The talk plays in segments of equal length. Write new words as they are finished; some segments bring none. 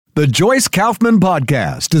The Joyce Kaufman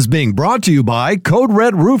Podcast is being brought to you by Code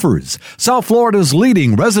Red Roofers, South Florida's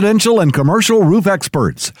leading residential and commercial roof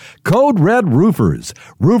experts. Code Red Roofers,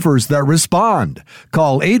 roofers that respond.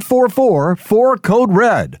 Call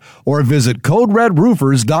 844-4CODE-RED or visit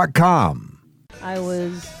CodeRedRoofers.com. I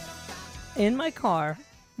was in my car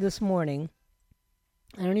this morning.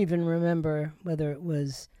 I don't even remember whether it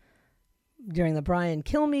was during the Brian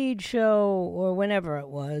Kilmeade show or whenever it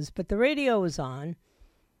was, but the radio was on.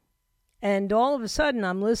 And all of a sudden,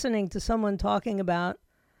 I'm listening to someone talking about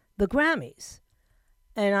the Grammys.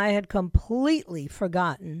 And I had completely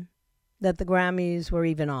forgotten that the Grammys were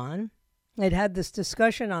even on. I'd had this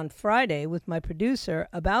discussion on Friday with my producer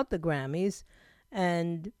about the Grammys.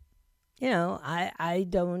 And, you know, I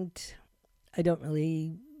don't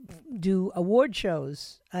really do award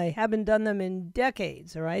shows. I haven't done them in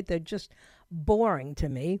decades, all right? They're just boring to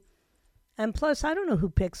me. And plus, I don't know who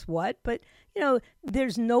picks what, but, you know,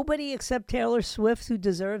 there's nobody except Taylor Swift who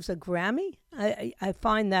deserves a Grammy. I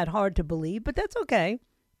find that hard to believe, but that's okay.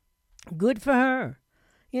 Good for her.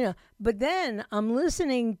 You know, but then I'm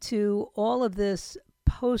listening to all of this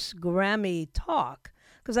post-Grammy talk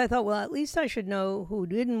because I thought, well, at least I should know who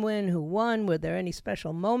didn't win, who won, were there any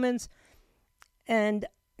special moments? And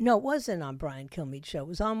no, it wasn't on Brian Kilmeade's show. It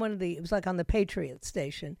was on it was like on the Patriot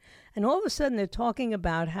station. And all of a sudden they're talking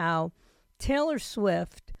about how Taylor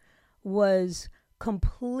Swift was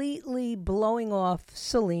completely blowing off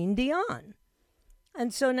Celine Dion.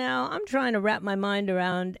 And so now I'm trying to wrap my mind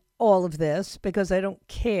around all of this because I don't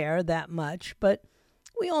care that much. But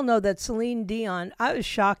we all know that Celine Dion, I was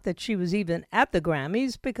shocked that she was even at the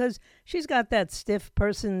Grammys because she's got that stiff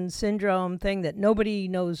person syndrome thing that nobody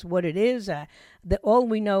knows what it is. That all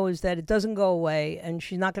we know is that it doesn't go away and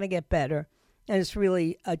she's not going to get better. And it's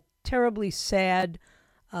really a terribly sad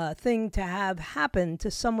thing to have happen to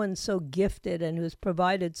someone so gifted and who's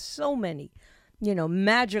provided so many, you know,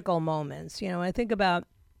 magical moments. You know, I think about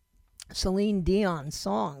Celine Dion's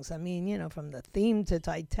songs. I mean, you know, from the theme to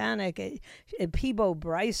Titanic, Peabo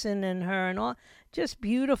Bryson and her and all, just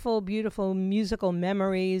beautiful, beautiful musical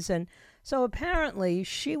memories. And so apparently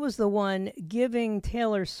she was the one giving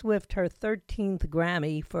Taylor Swift her 13th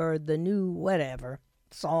Grammy for the new whatever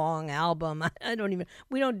song, album.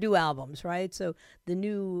 We don't do albums, right? So the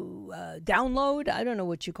new download, I don't know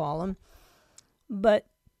what you call them. But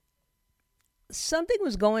something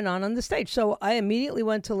was going on the stage. So I immediately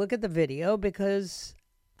went to look at the video because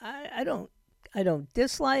I don't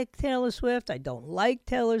dislike Taylor Swift. I don't like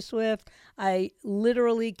Taylor Swift. I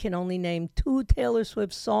literally can only name 2 Taylor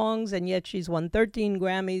Swift songs, and yet she's won 13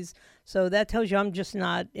 Grammys. So that tells you I'm just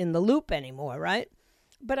not in the loop anymore, right?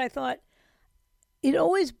 But I thought, it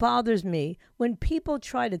always bothers me when people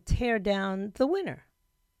try to tear down the winner.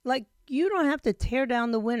 Like, you don't have to tear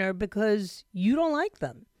down the winner because you don't like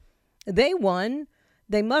them. They won.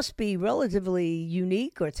 They must be relatively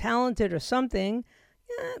unique or talented or something.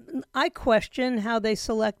 I question how they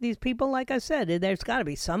select these people. Like I said, there's got to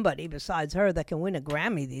be somebody besides her that can win a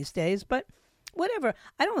Grammy these days. But whatever.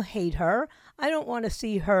 I don't hate her. I don't want to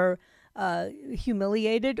see her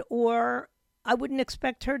humiliated, or I wouldn't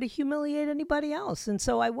expect her to humiliate anybody else. And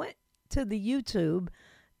so I went to the YouTube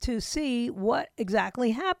to see what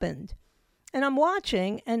exactly happened. And I'm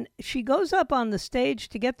watching, and she goes up on the stage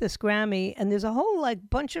to get this Grammy, and there's a whole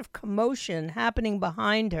bunch of commotion happening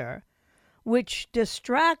behind her, which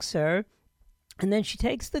distracts her. And then she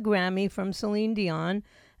takes the Grammy from Celine Dion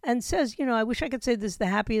and says, you know, I wish I could say this is the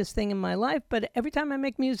happiest thing in my life, but every time I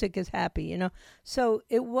make music is happy, you know. So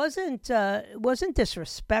it wasn't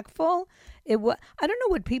disrespectful. I don't know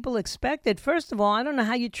what people expected. First of all, I don't know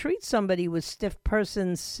how you treat somebody with stiff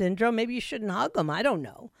person syndrome. Maybe you shouldn't hug them. I don't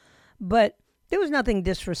know. But there was nothing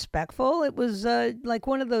disrespectful. It was like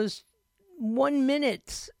one of those 1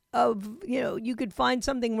 minutes of, you know, you could find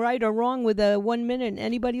something right or wrong with a 1 minute in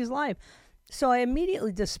anybody's life. So I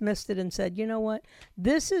immediately dismissed it and said, you know what?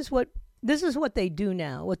 This is what they do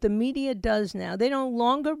now, what the media does now. They no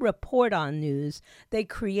longer report on news. They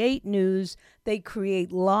create news. They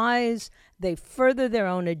create lies. They further their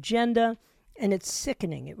own agenda. And it's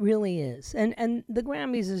sickening. It really is. And the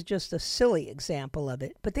Grammys is just a silly example of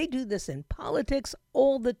it. But they do this in politics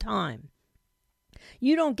all the time.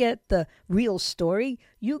 You don't get the real story.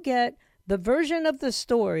 You get the version of the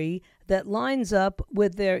story that lines up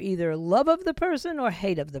with their either love of the person or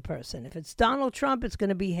hate of the person. If it's Donald Trump, it's going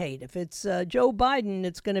to be hate. If it's Joe Biden,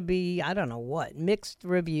 it's going to be, I don't know what, mixed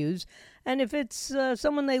reviews. And if it's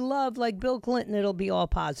someone they love, like Bill Clinton, it'll be all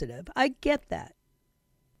positive. I get that.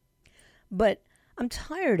 But I'm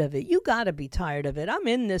tired of it. You got to be tired of it. I'm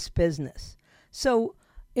in this business. So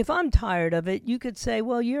if I'm tired of it, you could say,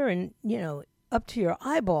 well, you're in, up to your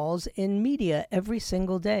eyeballs in media every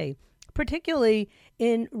single day, particularly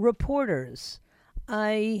in reporters.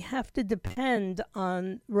 I have to depend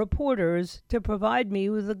on reporters to provide me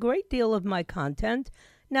with a great deal of my content.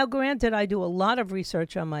 Now, granted, I do a lot of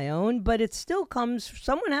research on my own, but it still comes,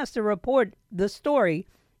 someone has to report the story.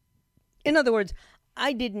 In other words,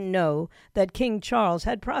 I didn't know that King Charles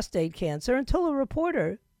had prostate cancer until a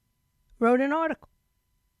reporter wrote an article.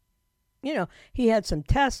 You know, he had some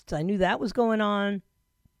tests. I knew that was going on.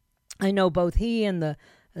 I know both he and the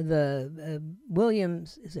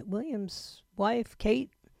Williams, is it Williams' wife,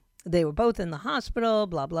 Kate? They were both in the hospital,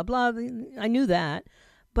 blah, blah, blah. I knew that.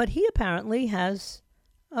 But he apparently has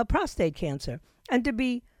prostate cancer. And to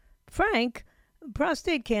be frank,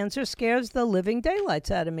 prostate cancer scares the living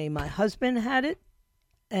daylights out of me. My husband had it,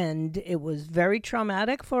 and it was very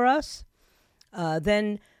traumatic for us.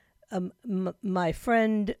 Then my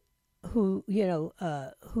friend who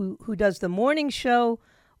does the morning show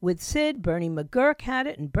with Sid, Bernie McGurk, had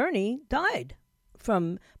it, and Bernie died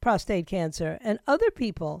from prostate cancer. And other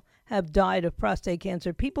people have died of prostate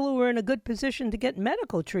cancer, people who were in a good position to get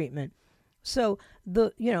medical treatment. So,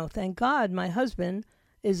 thank God my husband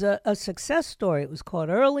is a success story. It was caught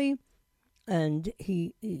early, and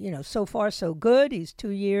he, so far so good. He's 2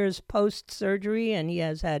 years post-surgery, and he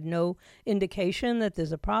has had no indication that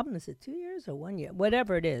there's a problem. Is it 2 years or 1 year?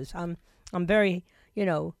 Whatever it is. I'm very,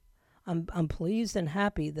 I'm pleased and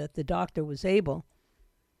happy that the doctor was able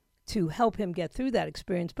to help him get through that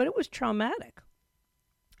experience, but it was traumatic.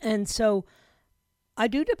 And so I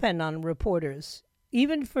do depend on reporters,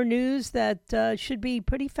 even for news that should be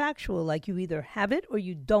pretty factual, like you either have it or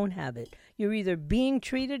you don't have it. You're either being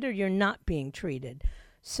treated or you're not being treated.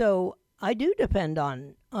 So I do depend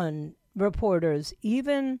on reporters,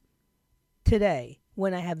 even today,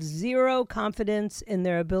 when I have zero confidence in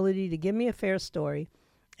their ability to give me a fair story.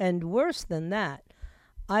 And worse than that,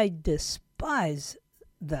 I despise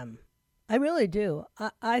them. I really do.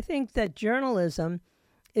 I think that journalism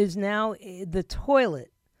is now the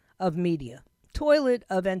toilet of media, toilet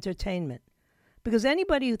of entertainment. Because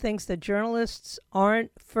anybody who thinks that journalists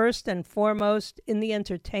aren't first and foremost in the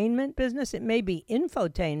entertainment business, it may be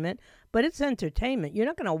infotainment, but it's entertainment. You're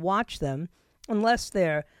not going to watch them unless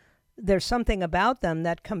there's something about them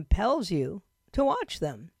that compels you to watch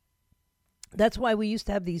them. That's why we used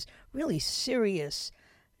to have these really serious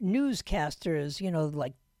newscasters,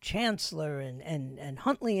 like Chancellor and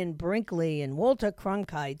Huntley and Brinkley and Walter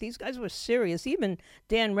Cronkite. These guys were serious. Even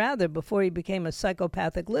Dan Rather, before he became a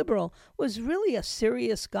psychopathic liberal, was really a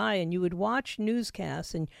serious guy. And you would watch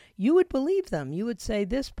newscasts and you would believe them. You would say,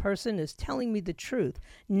 this person is telling me the truth.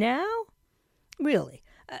 Now, really,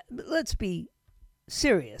 let's be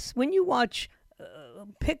serious. When you watch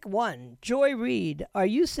pick one, Joy Reid, are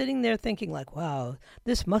you sitting there thinking like, wow,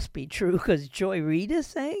 this must be true because Joy Reid is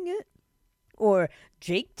saying it? Or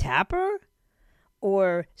Jake Tapper?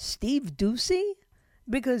 Or Steve Doocy?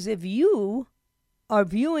 Because if you are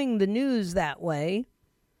viewing the news that way,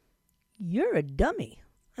 you're a dummy.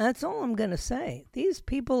 That's all I'm going to say. These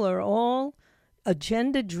people are all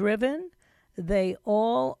agenda-driven. They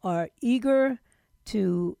all are eager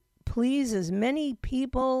to please as many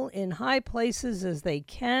people in high places as they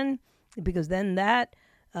can, because then that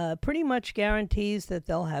pretty much guarantees that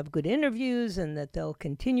they'll have good interviews and that they'll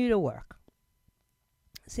continue to work.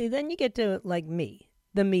 See, then you get to, like me,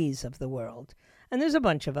 the me's of the world. And there's a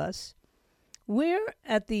bunch of us. We're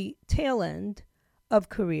at the tail end of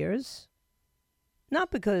careers,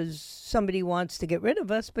 not because somebody wants to get rid of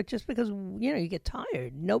us, but just because, you get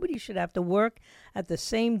tired. Nobody should have to work at the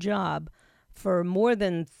same job for more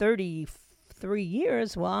than 33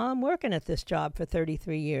 years. Well, I'm working at this job for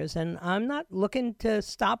 33 years, and I'm not looking to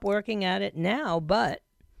stop working at it now, but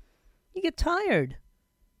you get tired.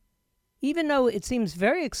 Even though it seems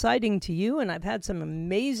very exciting to you, and I've had some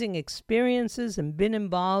amazing experiences and been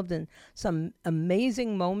involved in some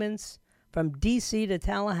amazing moments from D.C. to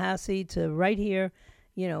Tallahassee to right here,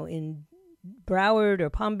 in Broward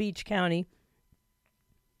or Palm Beach County,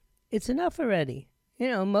 it's enough already.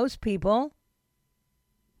 Most people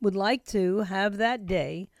would like to have that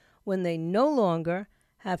day when they no longer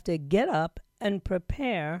have to get up and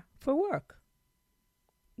prepare for work.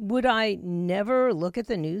 Would I never look at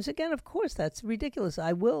the news again? Of course, that's ridiculous.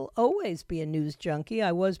 I will always be a news junkie.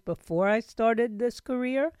 I was before I started this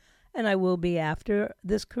career, and I will be after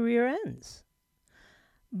this career ends.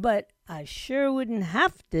 But I sure wouldn't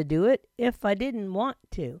have to do it if I didn't want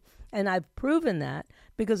to. And I've proven that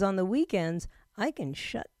because on the weekends, I can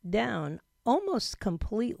shut down almost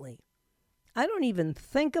completely. I don't even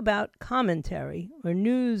think about commentary or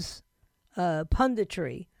news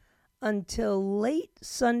punditry. until late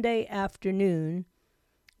Sunday afternoon,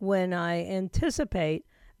 when I anticipate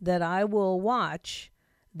that I will watch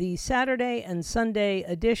the Saturday and Sunday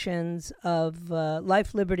editions of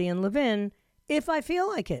Life, Liberty, and Levin if I feel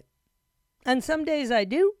like it. And some days I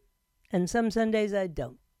do, and some Sundays I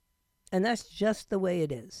don't. And that's just the way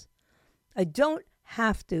it is. I don't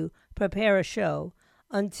have to prepare a show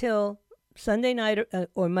until Sunday night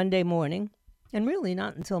or Monday morning, and really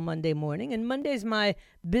not until Monday morning. And Monday's my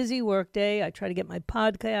busy work day. I try to get my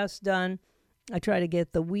podcast done. I try to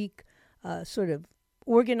get the week sort of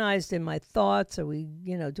organized in my thoughts. Are we,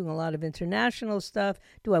 doing a lot of international stuff?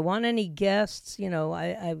 Do I want any guests?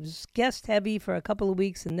 I was guest heavy for a couple of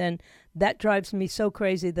weeks, and then that drives me so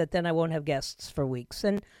crazy that then I won't have guests for weeks.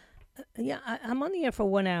 And I'm on the air for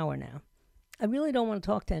 1 hour now. I really don't want to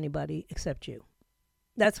talk to anybody except you.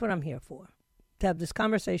 That's what I'm here for, to have this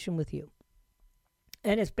conversation with you.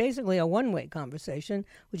 And it's basically a one-way conversation,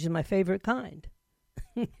 which is my favorite kind.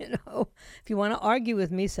 If you want to argue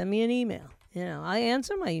with me, send me an email. I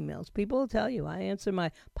answer my emails. People will tell you I answer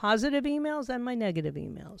my positive emails and my negative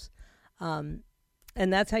emails. And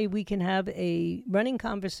that's how we can have a running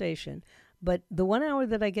conversation. But the 1 hour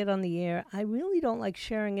that I get on the air, I really don't like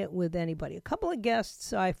sharing it with anybody. A couple of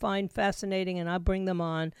guests I find fascinating, and I'll bring them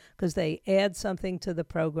on because they add something to the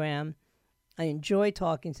program. I enjoy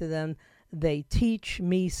talking to them. They teach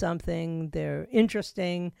me something. They're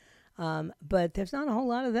interesting. But there's not a whole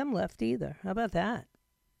lot of them left either. How about that?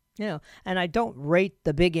 And I don't rate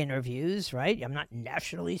the big interviews, right? I'm not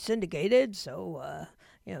nationally syndicated. So,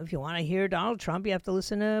 if you want to hear Donald Trump, you have to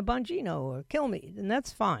listen to Bongino or Kilmeade, and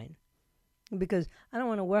that's fine. Because I don't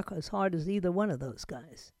want to work as hard as either one of those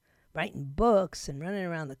guys. Writing books and running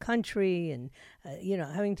around the country and,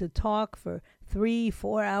 having to talk for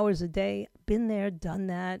 3-4 hours a day. Been there, done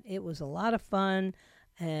that. It was a lot of fun.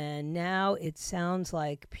 And now it sounds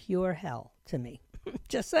like pure hell to me.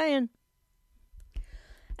 Just saying.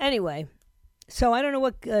 Anyway, so I don't know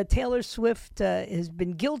what Taylor Swift has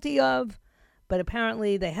been guilty of, but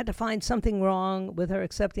apparently they had to find something wrong with her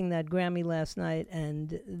accepting that Grammy last night,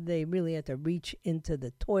 and they really had to reach into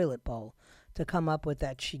the toilet bowl to come up with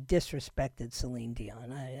that she disrespected Celine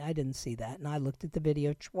Dion. I didn't see that, and I looked at the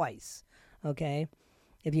video twice, okay?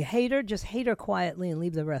 If you hate her, just hate her quietly and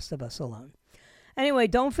leave the rest of us alone. Anyway,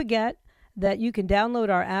 don't forget that you can download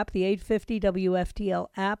our app, the 850 WFTL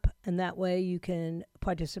app, and that way you can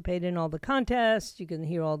participate in all the contests. You can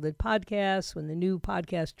hear all the podcasts. When the new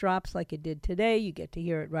podcast drops like it did today, you get to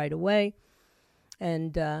hear it right away.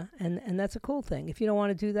 And that's a cool thing. If you don't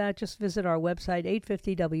want to do that, just visit our website,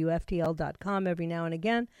 850WFTL.com every now and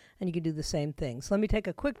again, and you can do the same thing. So let me take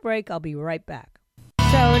a quick break. I'll be right back.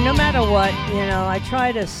 So no matter what, I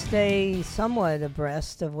try to stay somewhat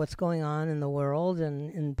abreast of what's going on in the world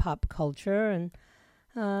and in pop culture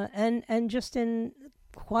and just in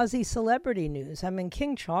quasi-celebrity news. I mean,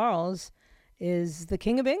 King Charles is the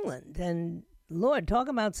King of England. And, Lord, talk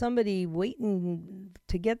about somebody waiting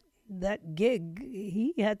to get that gig.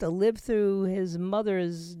 He had to live through his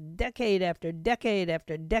mother's decade after decade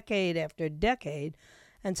after decade after decade.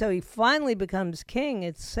 And so he finally becomes king.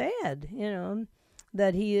 It's sad,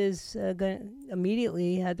 that he is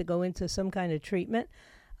immediately had to go into some kind of treatment.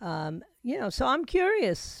 So I'm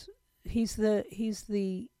curious. He's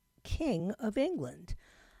the King of England.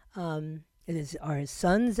 Are his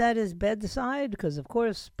sons at his bedside? Because, of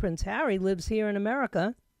course, Prince Harry lives here in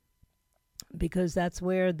America because that's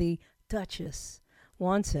where the Duchess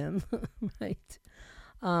wants him, right?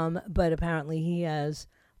 But apparently he has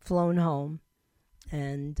flown home,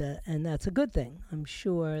 and that's a good thing. I'm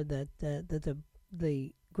sure that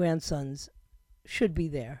the grandsons should be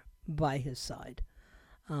there by his side.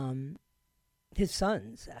 His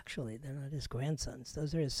sons, actually, they're not his grandsons.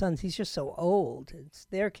 Those are his sons. He's just so old. It's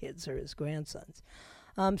their kids are his grandsons.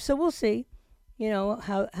 So we'll see,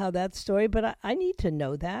 how that story. But I need to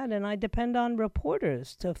know that, and I depend on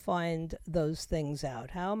reporters to find those things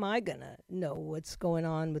out. How am I going to know what's going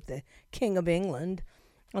on with the King of England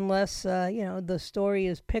unless, the story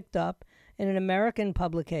is picked up in an American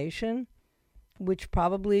publication, which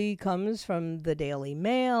probably comes from the Daily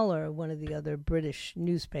Mail or one of the other British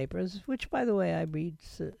newspapers, which, by the way, I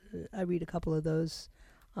read a couple of those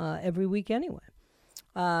every week anyway.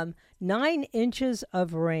 9 inches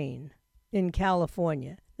of rain in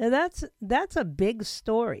California. Now, that's a big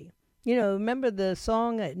story. Remember the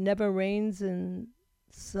song, It Never Rains in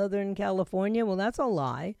Southern California? Well, that's a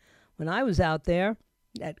lie. When I was out there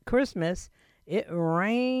at Christmas, it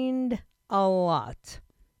rained a lot.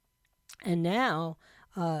 And now,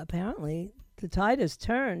 apparently, the tide has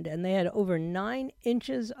turned, and they had over 9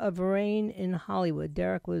 inches of rain in Hollywood.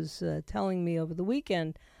 Derek was telling me over the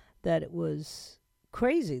weekend that it was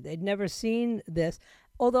crazy. They'd never seen this,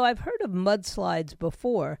 although I've heard of mudslides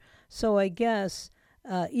before. So I guess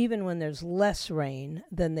even when there's less rain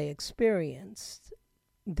than they experienced,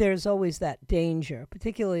 there's always that danger,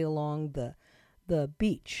 particularly along the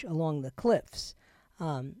beach, along the cliffs.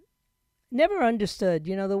 Never understood,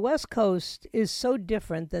 the West Coast is so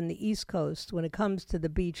different than the East Coast when it comes to the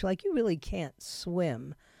beach. Like, you really can't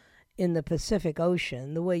swim in the Pacific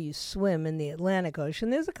Ocean the way you swim in the Atlantic Ocean.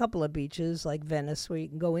 There's a couple of beaches like Venice where you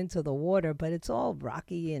can go into the water, but it's all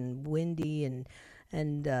rocky and windy and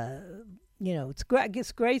it's great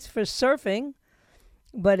for surfing,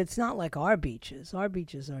 but it's not like our beaches. Our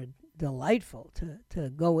beaches are delightful to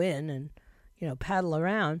go in and, paddle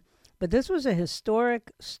around. But this was a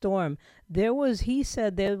historic storm. He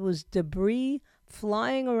said there was debris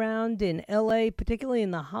flying around in L.A., particularly in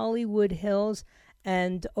the Hollywood Hills,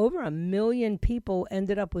 and over 1 million people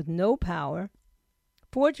ended up with no power.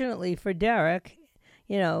 Fortunately for Derek,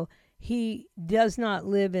 he does not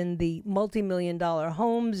live in the multi-million-dollar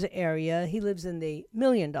homes area. He lives in the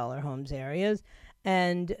million-dollar homes areas,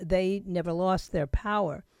 and they never lost their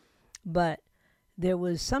power. But there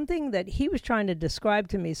was something that he was trying to describe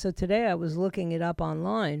to me. So today I was looking it up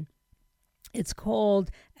online. It's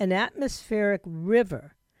called an atmospheric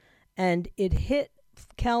river, and it hit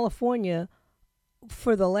California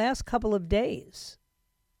for the last couple of days.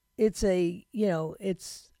 It's a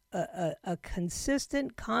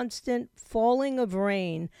consistent, constant falling of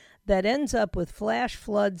rain that ends up with flash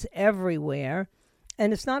floods everywhere,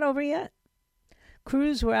 and it's not over yet.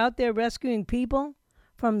 Crews were out there rescuing people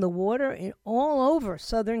from the water all over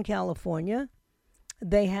Southern California.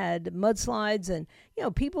 They had mudslides, and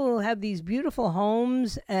people who have these beautiful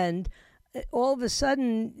homes, and all of a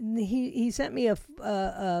sudden he sent me a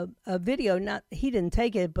video. Not he didn't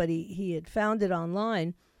take it, but he had found it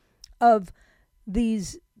online, of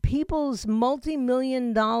these people's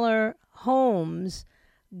multi-million-dollar homes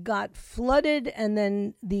got flooded, and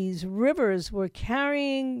then these rivers were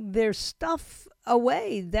carrying their stuff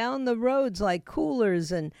away down the roads, like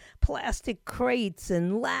coolers and plastic crates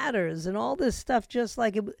and ladders and all this stuff, just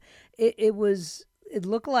like it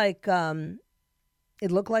looked like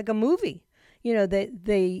a movie.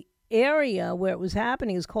 The area where it was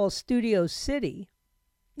happening is called Studio City,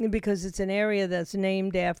 because it's an area that's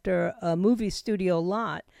named after a movie studio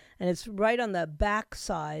lot, and it's right on the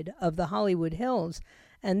backside of the Hollywood Hills.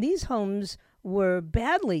 And these homes were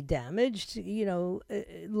badly damaged.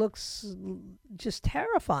 It looks just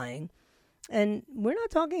terrifying. And we're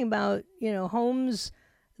not talking about, homes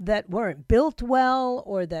that weren't built well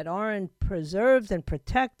or that aren't preserved and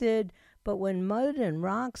protected. But when mud and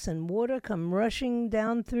rocks and water come rushing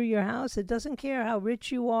down through your house, it doesn't care how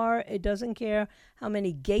rich you are. It doesn't care how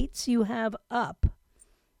many gates you have up.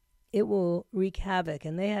 It will wreak havoc.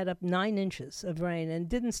 And they had up 9 inches of rain, and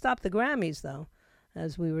didn't stop the Grammys, though,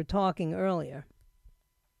 as we were talking earlier.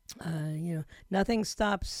 Nothing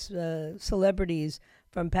stops celebrities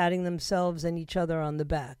from patting themselves and each other on the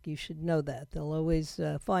back. You should know that. They'll always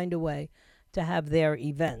find a way to have their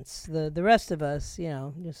events. The rest of us,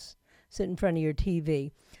 just sit in front of your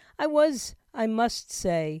TV. I must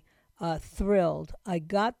say, thrilled. I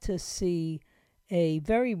got to see a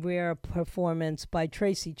very rare performance by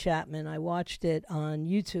Tracy Chapman. I watched it on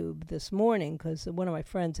YouTube this morning because one of my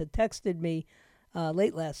friends had texted me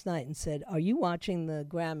late last night and said, "Are you watching the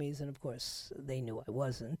Grammys?" And of course, they knew I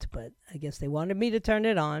wasn't, but I guess they wanted me to turn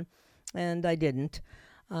it on, and I didn't.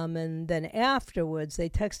 And then afterwards, they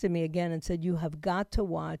texted me again and said, "You have got to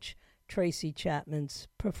watch Tracy Chapman's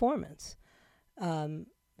performance."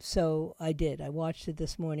 So I did. I watched it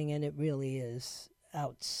this morning, and it really is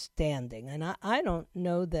outstanding. And I don't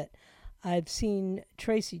know that I've seen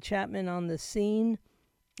Tracy Chapman on the scene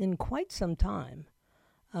in quite some time.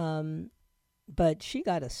 But she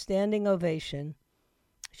got a standing ovation.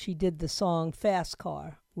 She did the song Fast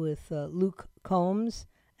Car with Luke Combs,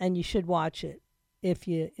 and you should watch it if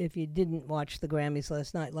you didn't watch the Grammys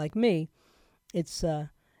last night like me. It's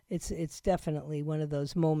definitely one of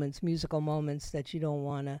those moments, musical moments, that you don't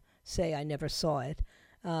want to say I never saw it.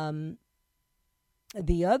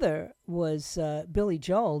 The other was Billy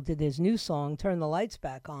Joel did his new song, Turn the Lights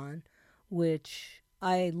Back On, which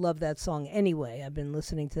I love that song anyway. I've been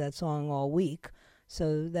listening to that song all week,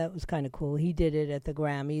 so that was kind of cool. He did it at the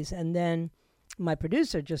Grammys. And then my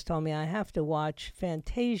producer just told me I have to watch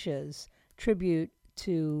Fantasia's tribute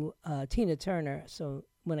to Tina Turner. So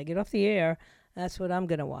when I get off the air, that's what I'm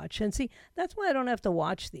going to watch. And see, that's why I don't have to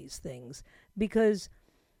watch these things, because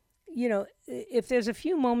if there's a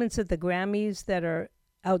few moments at the Grammys that are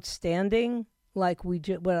outstanding, like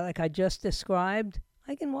I just described,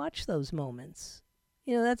 I can watch those moments.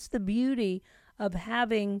 That's the beauty of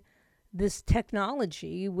having this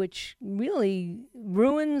technology, which really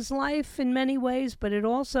ruins life in many ways, but it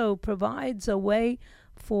also provides a way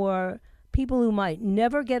for people who might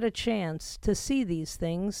never get a chance to see these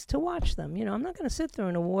things to watch them. I'm not going to sit through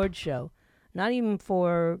an award show, not even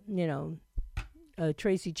for,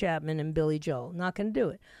 Tracy Chapman and Billy Joel. Not going to do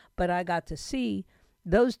it. But I got to see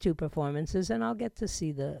those two performances, and I'll get to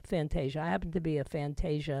see the Fantasia. I happen to be a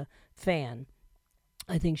Fantasia fan.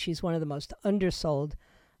 I think she's one of the most undersold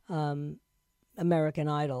American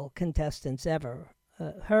Idol contestants ever.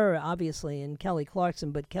 Her, obviously, and Kelly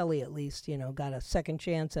Clarkson, but Kelly at least, got a second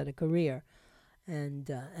chance at a career and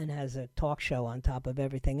has a talk show on top of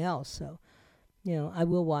everything else. So, I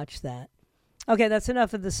will watch that. Okay, that's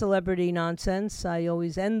enough of the celebrity nonsense. I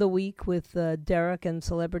always end the week with Derek and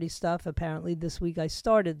celebrity stuff. Apparently this week I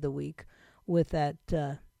started the week with that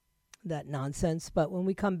nonsense. But when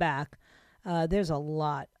we come back, there's a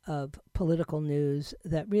lot of political news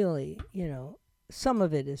that really, some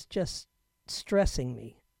of it is just stressing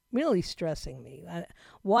me, really stressing me.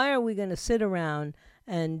 Why are we going to sit around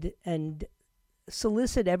and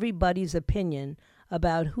solicit everybody's opinion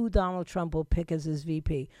about who Donald Trump will pick as his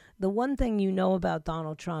VP? The one thing you know about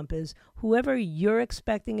Donald Trump is whoever you're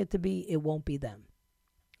expecting it to be, it won't be them.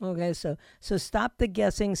 Okay, so stop the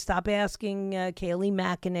guessing. Stop asking Kayleigh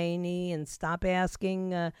McEnany, and stop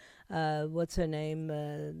asking what's her name,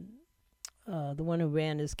 the one who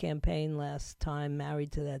ran his campaign last time,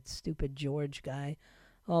 married to that stupid George guy.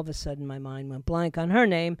 All of a sudden, my mind went blank on her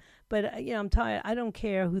name. But I'm tired. I don't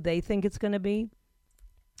care who they think it's going to be,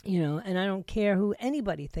 and I don't care who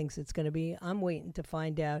anybody thinks it's going to be. I'm waiting to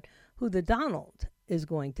find out who the Donald is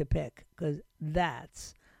going to pick, because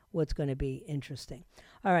that's what's going to be interesting.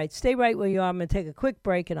 All right, stay right where you are. I'm going to take a quick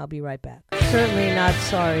break, and I'll be right back. Certainly not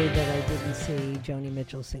sorry that I didn't see Joni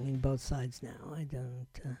Mitchell singing Both Sides Now. I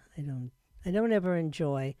don't ever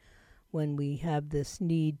enjoy when we have this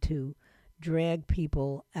need to drag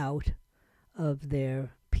people out of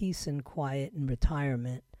their peace and quiet and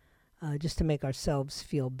retirement just to make ourselves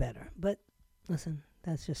feel better. But listen,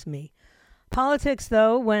 that's just me. Politics,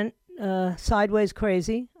 though, went sideways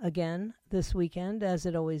crazy again this weekend, as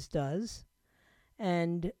it always does.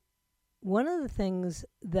 And one of the things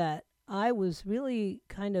that I was really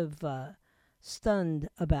kind of stunned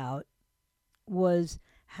about was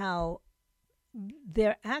how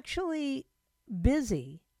they're actually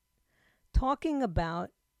busy talking about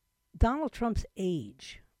Donald Trump's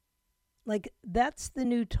age. Like, that's the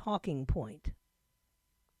new talking point.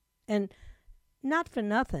 And not for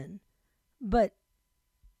nothing, but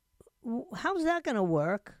how's that going to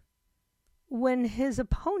work when his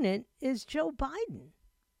opponent is Joe Biden,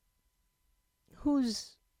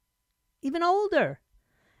 who's even older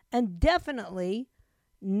and definitely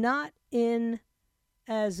not in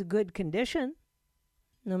as good condition?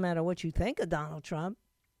 No matter what you think of Donald Trump,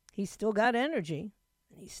 he's still got energy,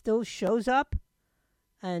 and he still shows up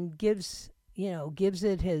and gives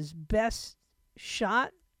it his best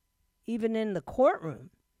shot, even in the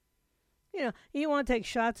courtroom. You want to take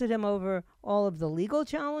shots at him over all of the legal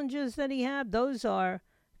challenges that he had, those are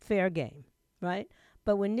fair game, right?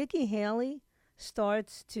 But when Nikki Haley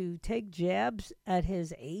starts to take jabs at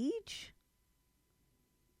his age,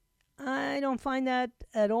 I don't find that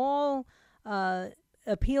at all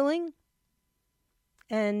appealing.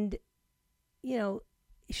 And,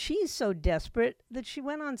 she's so desperate that she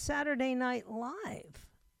went on Saturday Night Live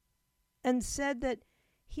and said that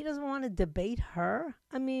he doesn't want to debate her.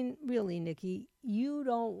 I mean, really, Nikki, you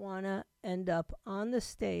don't want to end up on the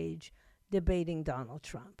stage debating Donald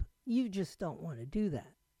Trump. You just don't want to do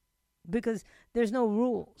that because there's no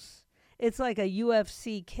rules. It's like a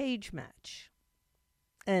UFC cage match.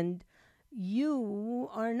 And you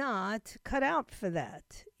are not cut out for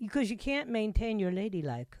that because you can't maintain your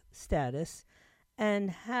ladylike status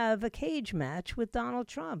and have a cage match with Donald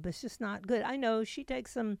Trump. It's just not good. I know she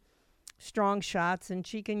takes some strong shots and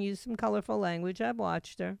she can use some colorful language. I've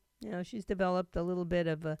watched her. She's developed a little bit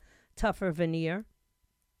of a tougher veneer.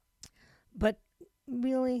 But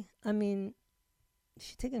really, I mean,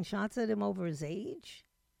 she's taking shots at him over his age?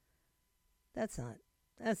 That's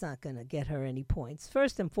not going to get her any points.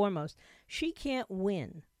 First and foremost, she can't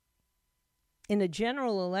win in a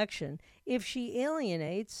general election if she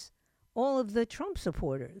alienates all of the Trump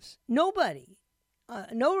supporters. Nobody,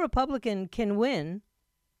 no Republican can win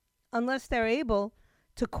unless they're able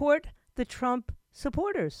to court the Trump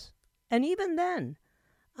supporters. And even then,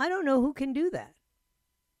 I don't know who can do that.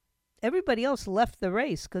 Everybody else left the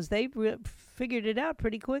race because they figured it out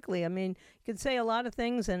pretty quickly. I mean, you can say a lot of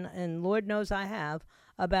things, and Lord knows I have,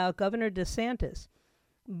 about Governor DeSantis.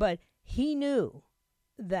 But he knew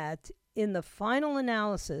that in the final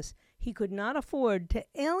analysis, he could not afford to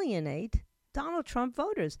alienate Donald Trump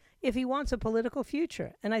voters if he wants a political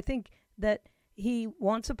future. And I think that he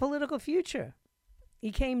wants a political future.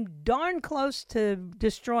 He came darn close to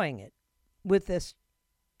destroying it with this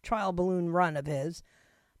trial balloon run of his.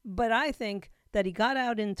 But I think that he got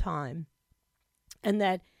out in time and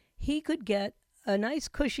that he could get a nice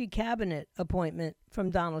cushy cabinet appointment from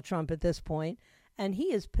Donald Trump at this point. And he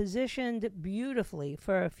is positioned beautifully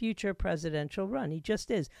for a future presidential run. He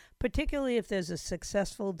just is, particularly if there's a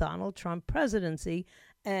successful Donald Trump presidency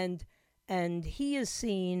and he is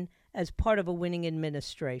seen as part of a winning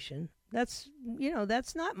administration. That's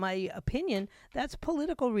not my opinion. That's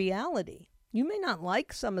political reality. You may not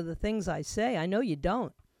like some of the things I say. I know you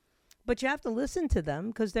don't. But you have to listen to them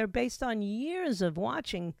because they're based on years of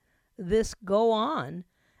watching this go on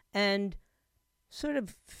and sort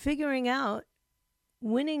of figuring out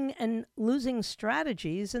winning and losing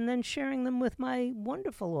strategies and then sharing them with my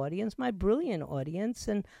wonderful audience, my brilliant audience.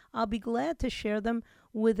 And I'll be glad to share them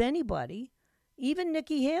with anybody, even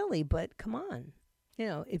Nikki Haley. But come on,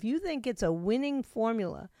 if you think it's a winning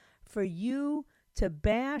formula for you to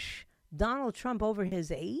bash Donald Trump over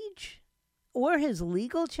his age or his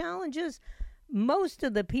legal challenges, most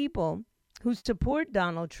of the people who support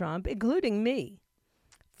Donald Trump, including me,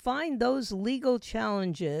 find those legal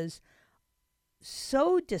challenges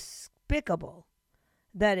so despicable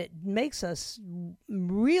that it makes us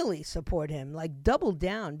really support him, like double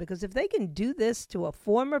down. Because if they can do this to a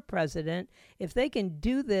former president, if they can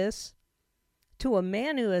do this to a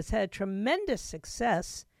man who has had tremendous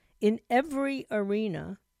success in every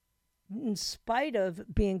arena, in spite of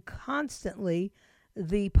being constantly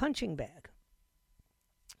the punching bag,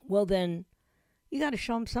 well, then you got to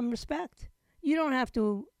show him some respect. You don't have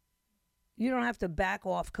to back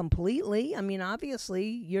off completely. I mean, obviously,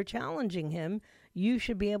 you're challenging him. You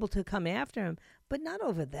should be able to come after him, but not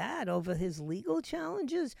over that, over his legal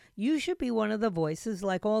challenges. You should be one of the voices,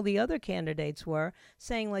 like all the other candidates were,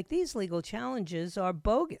 saying, like, these legal challenges are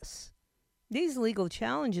bogus. These legal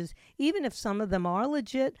challenges, even if some of them are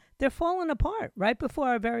legit, they're falling apart right before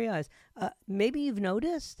our very eyes. Maybe you've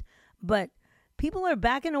noticed, but people are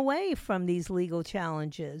backing away from these legal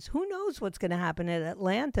challenges. Who knows what's going to happen at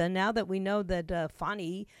Atlanta now that we know that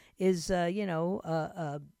Fani is, what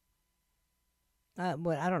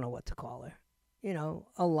I don't know what to call her.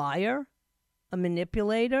 A liar, a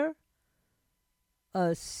manipulator,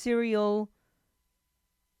 a serial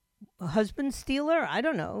husband stealer. I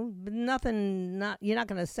don't know. But you're not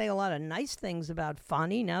going to say a lot of nice things about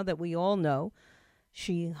Fani now that we all know.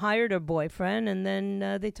 She hired her boyfriend, and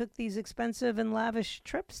then they took these expensive and lavish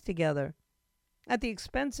trips together at the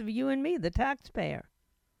expense of you and me, the taxpayer.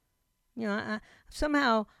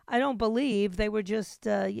 Somehow I don't believe they were just,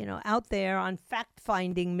 out there on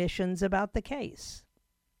fact-finding missions about the case.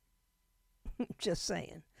 Just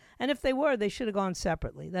saying. And if they were, they should have gone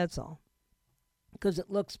separately. That's all. Because it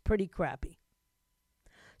looks pretty crappy.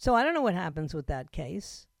 So I don't know what happens with that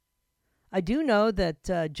case. I do know that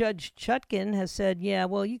Judge Chutkin has said, yeah,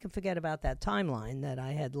 well, you can forget about that timeline that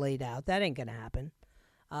I had laid out. That ain't going to happen.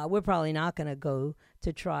 We're probably not going to go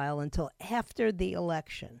to trial until after the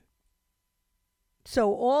election.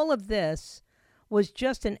 So all of this was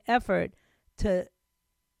just an effort to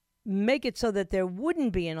make it so that there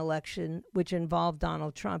wouldn't be an election which involved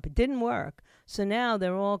Donald Trump. It didn't work. So now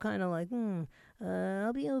they're all kind of like,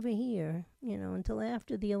 I'll be over here, until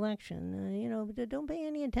after the election. Don't pay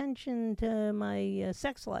any attention to my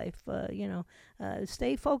sex life.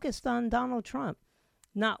 Stay focused on Donald Trump.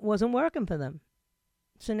 Wasn't working for them.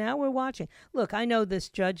 So now we're watching. Look, I know this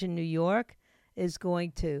judge in New York is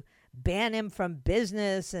going to ban him from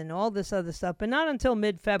business and all this other stuff, but not until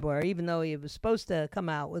mid-February, even though he was supposed to come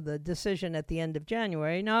out with a decision at the end of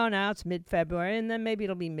January. No, now it's mid-February, and then maybe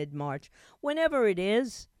it'll be mid-March. Whenever it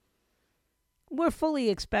is, we're fully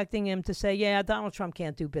expecting him to say, yeah, Donald Trump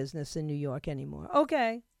can't do business in New York anymore.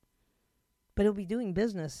 Okay. But he'll be doing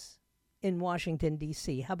business in Washington,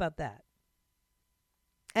 D.C. How about that?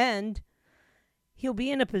 And he'll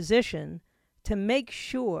be in a position to make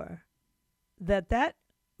sure that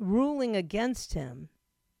ruling against him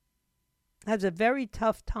has a very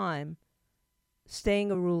tough time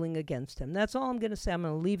staying a ruling against him. That's all I'm going to say. I'm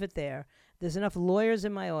going to leave it there. There's enough lawyers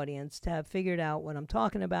in my audience to have figured out what I'm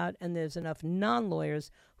talking about, and there's enough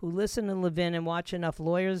non-lawyers who listen to Levin and watch enough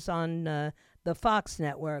lawyers on the Fox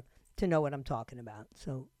network to know what I'm talking about.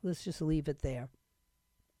 So let's just leave it there.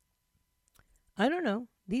 I don't know.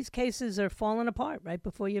 These cases are falling apart right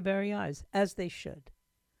before your very eyes, as they should.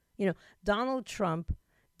 Donald Trump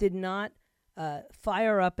did not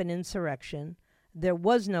fire up an insurrection. There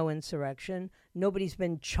was no insurrection. Nobody's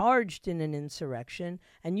been charged in an insurrection,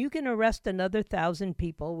 and you can arrest another 1,000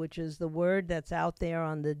 people, which is the word that's out there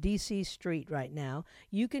on the D.C. street right now.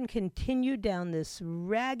 You can continue down this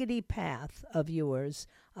raggedy path of yours,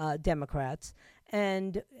 Democrats,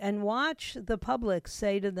 and watch the public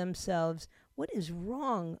say to themselves, what is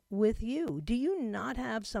wrong with you? Do you not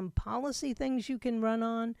have some policy things you can run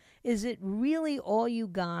on? Is it really all you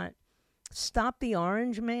got? Stop the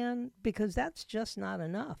orange man? Because that's just not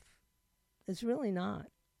enough. It's really not.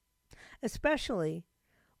 Especially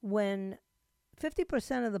when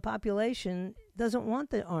 50% of the population doesn't want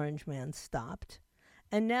the orange man stopped.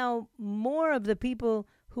 And now more of the people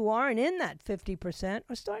who aren't in that 50%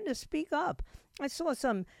 are starting to speak up. I saw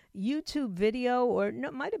some YouTube video, or no,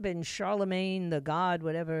 it might have been Charlemagne the God,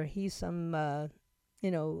 whatever. He's some,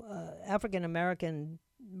 African-American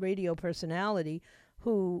radio personality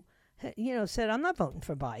who, said, I'm not voting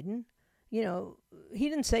for Biden. He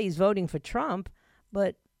didn't say he's voting for Trump,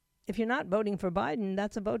 but if you're not voting for Biden,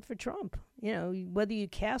 that's a vote for Trump, whether you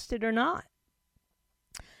cast it or not.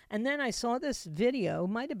 And then I saw this video,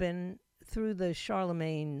 might have been through the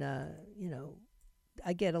Charlemagne,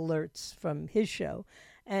 I get alerts from his show.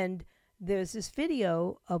 And there's this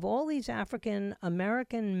video of all these African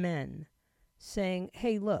American men saying,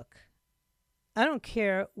 hey, look, I don't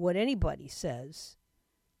care what anybody says.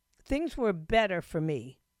 Things were better for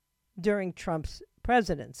me during Trump's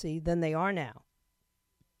presidency than they are now.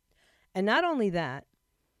 And not only that,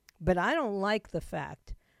 but I don't like the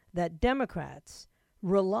fact that Democrats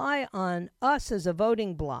rely on us as a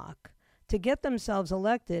voting bloc to get themselves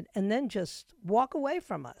elected and then just walk away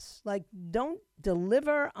from us. Like, don't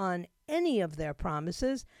deliver on any of their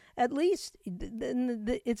promises. At least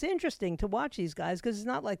it's interesting to watch these guys because it's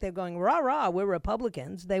not like they're going, rah, rah, we're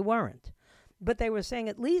Republicans. They weren't. But they were saying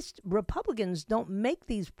at least Republicans don't make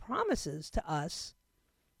these promises to us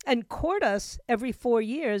and court us every 4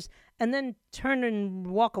 years and then turn and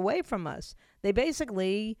walk away from us. They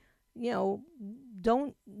basically,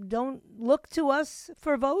 don't look to us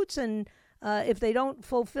for votes, and if they don't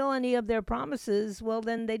fulfill any of their promises, well,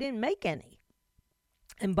 then they didn't make any.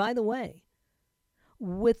 And by the way,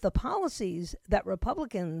 with the policies that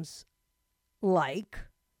Republicans like,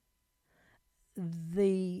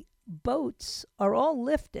 the boats are all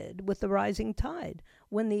lifted with the rising tide.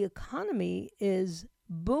 When the economy is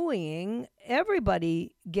buoying,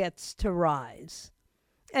 everybody gets to rise.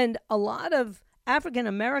 And a lot of African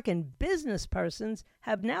American business persons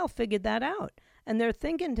have now figured that out. And they're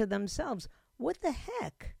thinking to themselves, what the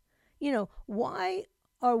heck? Why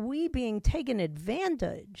are we being taken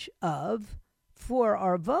advantage of for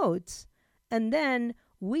our votes? And then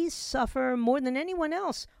we suffer more than anyone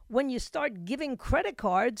else when you start giving credit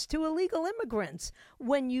cards to illegal immigrants.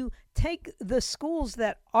 When you take the schools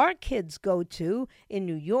that our kids go to in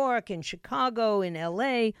New York, in Chicago, in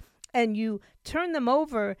LA, and you turn them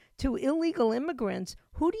over to illegal immigrants,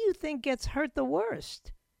 who do you think gets hurt the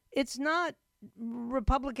worst? It's not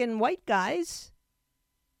Republican white guys.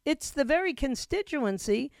 It's the very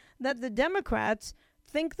constituency that the Democrats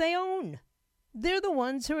think they own. They're the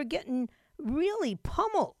ones who are getting really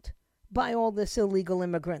pummeled by all this illegal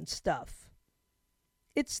immigrant stuff.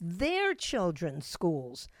 It's their children's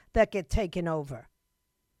schools that get taken over.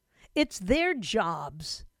 It's their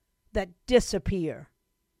jobs that disappear.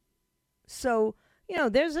 So,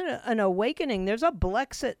 there's an awakening. There's a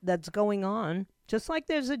Blexit that's going on, just like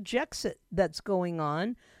there's a Jexit that's going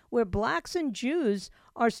on, where blacks and Jews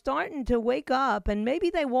are starting to wake up, and maybe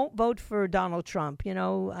they won't vote for Donald Trump.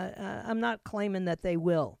 I'm not claiming that they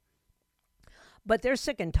will. But they're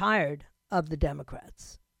sick and tired of the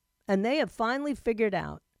Democrats. And they have finally figured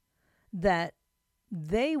out that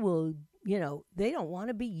they will, they don't want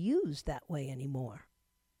to be used that way anymore.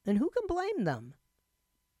 And who can blame them?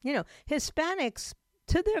 Hispanics,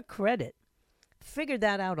 to their credit, figured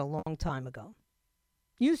that out a long time ago.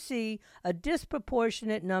 You see a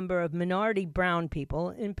disproportionate number of minority brown people,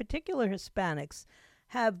 in particular Hispanics,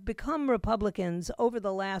 have become Republicans over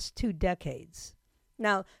the last 2 decades.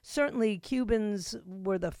 Now, certainly Cubans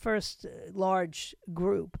were the first large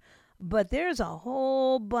group, but there's a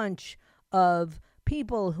whole bunch of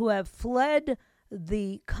people who have fled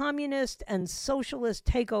the communist and socialist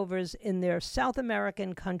takeovers in their South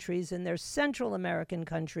American countries, in their Central American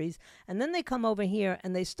countries, and then they come over here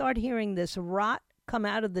and they start hearing this rot come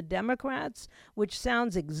out of the Democrats, which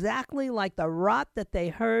sounds exactly like the rot that they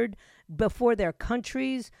heard before their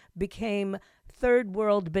countries became third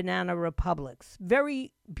world banana republics.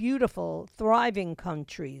 Very beautiful, thriving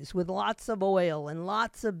countries with lots of oil and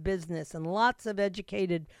lots of business and lots of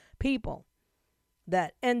educated people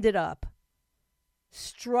that ended up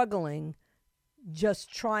struggling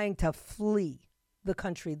just trying to flee the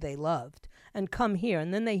country they loved and come here.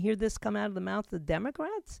 And then they hear this come out of the mouth of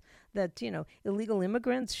Democrats that, illegal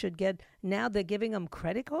immigrants should get, now they're giving them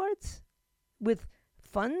credit cards with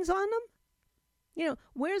funds on them.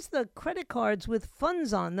 Where's the credit cards with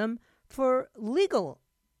funds on them for legal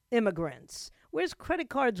immigrants? Where's credit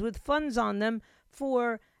cards with funds on them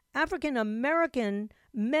for African American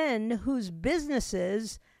men whose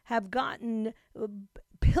businesses have gotten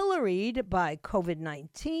pilloried by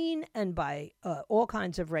COVID-19 and by all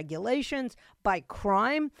kinds of regulations, by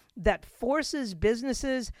crime that forces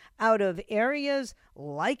businesses out of areas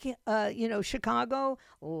like, Chicago,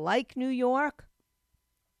 like New York?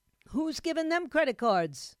 Who's given them credit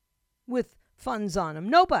cards with funds on them?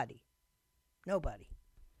 Nobody.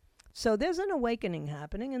 So there's an awakening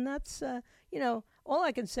happening, and that's, all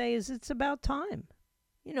I can say is it's about time.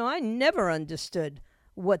 I never understood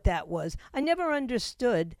what that was. I never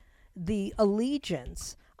understood the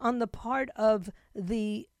allegiance on the part of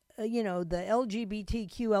the LGBTQ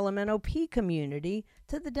LMNOP community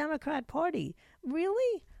to the Democrat Party.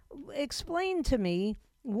 Really? Explain to me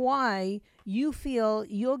why you feel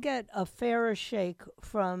you'll get a fairer shake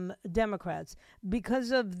from Democrats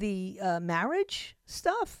because of the marriage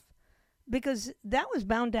stuff, because that was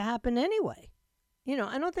bound to happen anyway.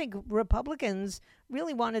 I don't think Republicans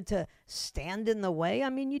really wanted to stand in the way. I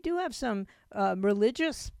mean, you do have some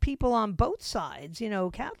religious people on both sides.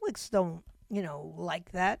 Catholics don't,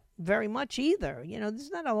 like that very much either.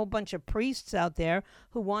 There's not a whole bunch of priests out there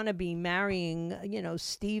who want to be marrying,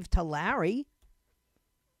 Steve to Larry.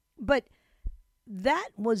 But that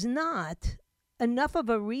was not enough of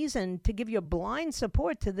a reason to give your blind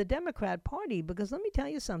support to the Democrat Party, because let me tell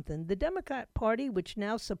you something. The Democrat Party, which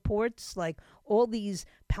now supports like all these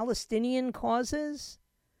Palestinian causes,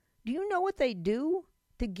 do you know what they do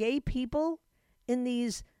to gay people in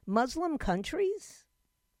these Muslim countries?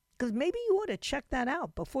 Because maybe you ought to check that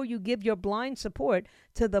out before you give your blind support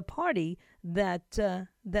to the party that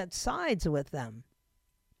sides with them.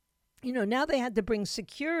 Now they had to bring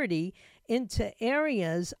security into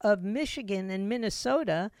areas of Michigan and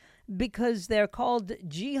Minnesota because they're called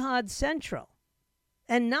Jihad Central.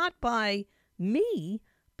 And not by me,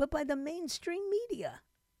 but by the mainstream media,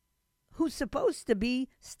 who's supposed to be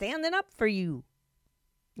standing up for you.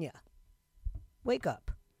 Yeah. Wake up.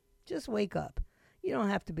 Just wake up. You don't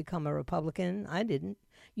have to become a Republican. I didn't.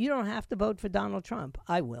 You don't have to vote for Donald Trump.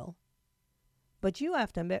 I will. But you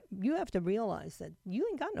have to realize that you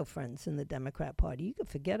ain't got no friends in the Democrat Party. You can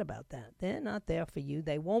forget about that. They're not there for you.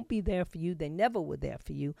 They won't be there for you. They never were there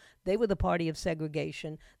for you. They were the party of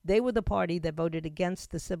segregation. They were the party that voted against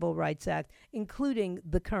the Civil Rights Act, including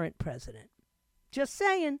the current president. Just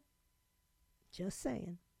saying.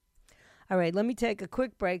 All right, let me take a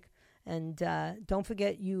quick break. And don't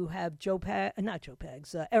forget, you have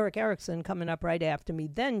Eric Erickson coming up right after me,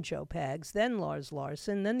 then Joe Pags, then Lars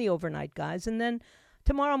Larson, then the Overnight Guys, and then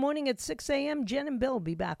tomorrow morning at 6 a.m., Jen and Bill will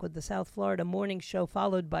be back with the South Florida Morning Show,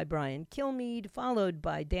 followed by Brian Kilmeade, followed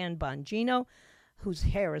by Dan Bongino, whose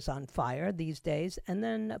hair is on fire these days. And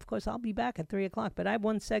then, of course, I'll be back at 3 o'clock, but I have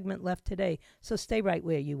one segment left today, so stay right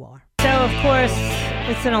where you are. So, of course,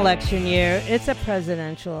 it's an election year. It's a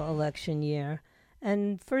presidential election year.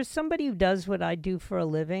 And for somebody who does what I do for a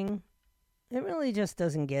living, it really just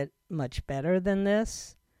doesn't get much better than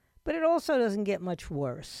this. But it also doesn't get much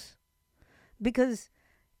worse. Because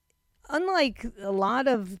unlike a lot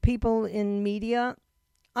of people in media,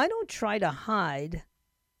 I don't try to hide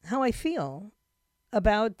how I feel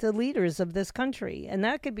about the leaders of this country. And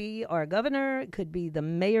that could be our governor, it could be the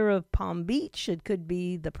mayor of Palm Beach, it could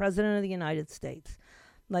be the president of the United States.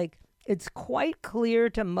 Like, it's quite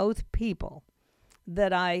clear to most people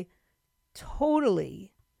that I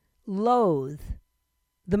totally loathe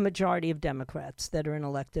the majority of Democrats that are in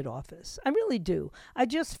elected office. I really do. I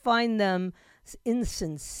just find them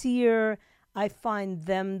insincere. I find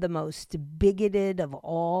them the most bigoted of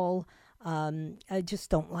all. I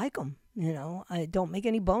just don't like them. I don't make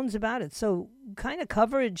any bones about it. So kind of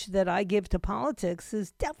coverage that I give to politics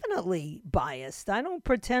is definitely biased. I don't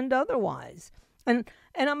pretend otherwise. And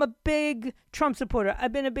I'm a big Trump supporter.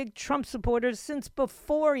 I've been a big Trump supporter since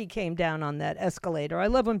before he came down on that escalator. I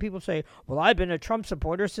love when people say, well, I've been a Trump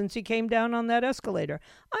supporter since he came down on that escalator.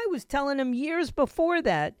 I was telling him years before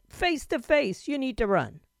that, face to face, you need to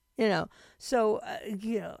run. So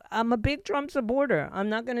I'm a big Trump supporter. I'm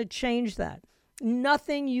not going to change that.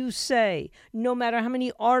 Nothing you say, no matter how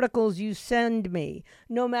many articles you send me,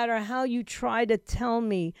 no matter how you try to tell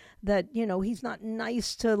me that, he's not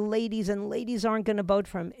nice to ladies and ladies aren't going to vote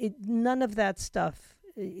for him. None of that stuff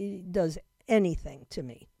does anything to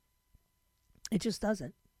me. It just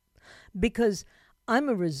doesn't. because I'm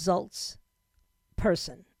a results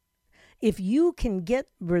person. If you can get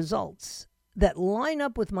results that line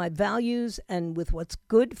up with my values and with what's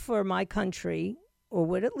good for my country, or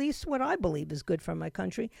what at least what I believe is good for my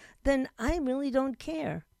country, then I really don't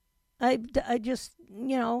care. I just,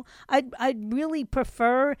 I'd really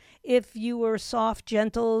prefer if you were soft,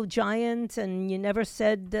 gentle giant and you never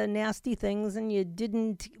said nasty things and you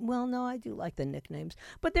didn't, well, no, I do like the nicknames.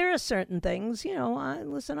 But there are certain things,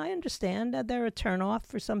 I understand that they're a turnoff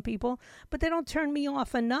for some people, but they don't turn me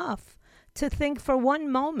off enough to think for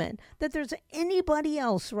one moment that there's anybody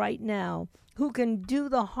else right now who can do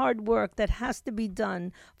the hard work that has to be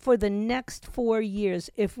done for the next 4 years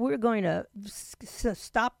if we're going to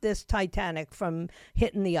stop this Titanic from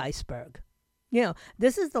hitting the iceberg.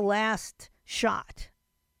 This is the last shot.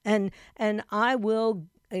 And I will,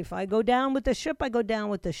 if I go down with the ship, I go down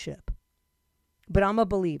with the ship. But I'm a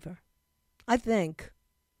believer. I think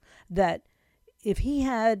that if he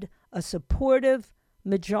had a supportive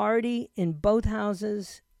majority in both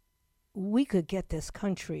houses, we could get this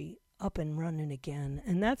country up and running again.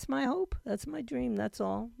 And that's my hope. That's my dream. That's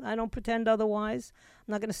all. I don't pretend otherwise.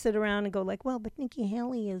 I'm not going to sit around and go like, well, but Nikki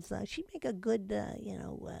Haley is, she'd make a good, I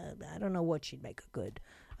don't know what she'd make a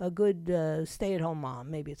good stay-at-home mom.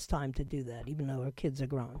 Maybe it's time to do that, even though her kids are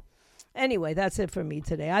grown. Anyway, that's it for me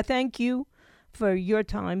today. I thank you for your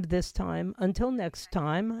time this time. Until next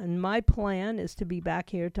time, and my plan is to be back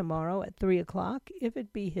here tomorrow at 3 o'clock, if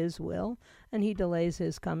it be his will, and he delays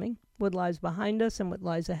his coming. What lies behind us and what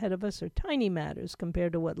lies ahead of us are tiny matters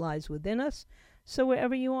compared to what lies within us. So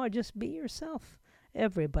wherever you are, just be yourself.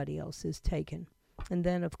 Everybody else is taken. And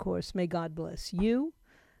then, of course, may God bless you.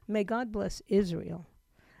 May God bless Israel.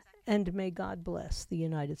 And may God bless the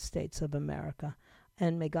United States of America.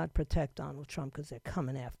 And may God protect Donald Trump because they're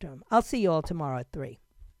coming after him. I'll see you all tomorrow at 3.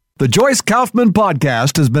 The Joyce Kaufman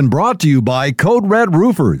Podcast has been brought to you by Code Red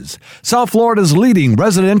Roofers, South Florida's leading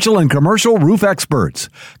residential and commercial roof experts.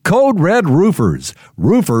 Code Red Roofers,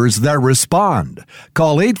 roofers that respond.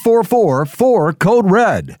 Call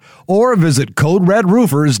 844-4-CODE-RED or visit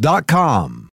CodeRedRoofers.com.